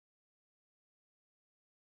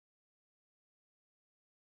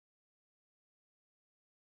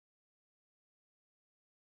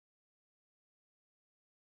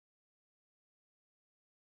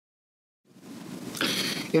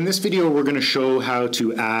In this video, we're going to show how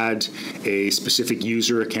to add a specific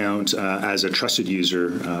user account as a trusted user,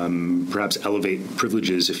 perhaps elevate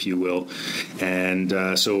privileges, if you will. And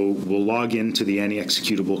so we'll log into the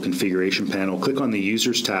Anti-Executable configuration panel, click on the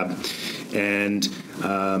Users tab, and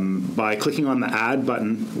by clicking on the Add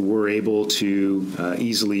button, we're able to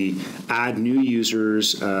easily add new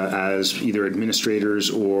users as either administrators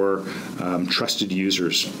or trusted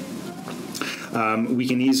users. We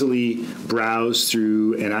can easily browse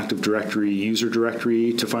through an Active Directory user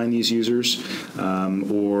directory to find these users,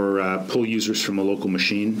 or pull users from a local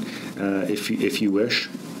machine if you wish.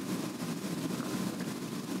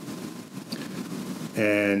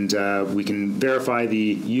 And we can verify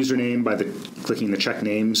the username by clicking the Check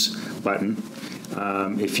Names button.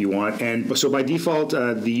 If you want. And so by default,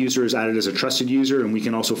 the user is added as a trusted user, and we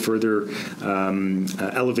can also further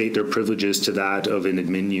elevate their privileges to that of an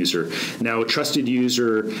admin user. Now, a trusted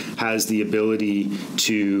user has the ability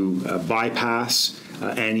to bypass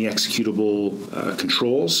anti-executable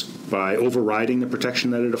controls by overriding the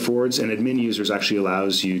protection that it affords, and admin users actually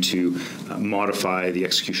allows you to modify the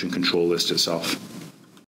execution control list itself.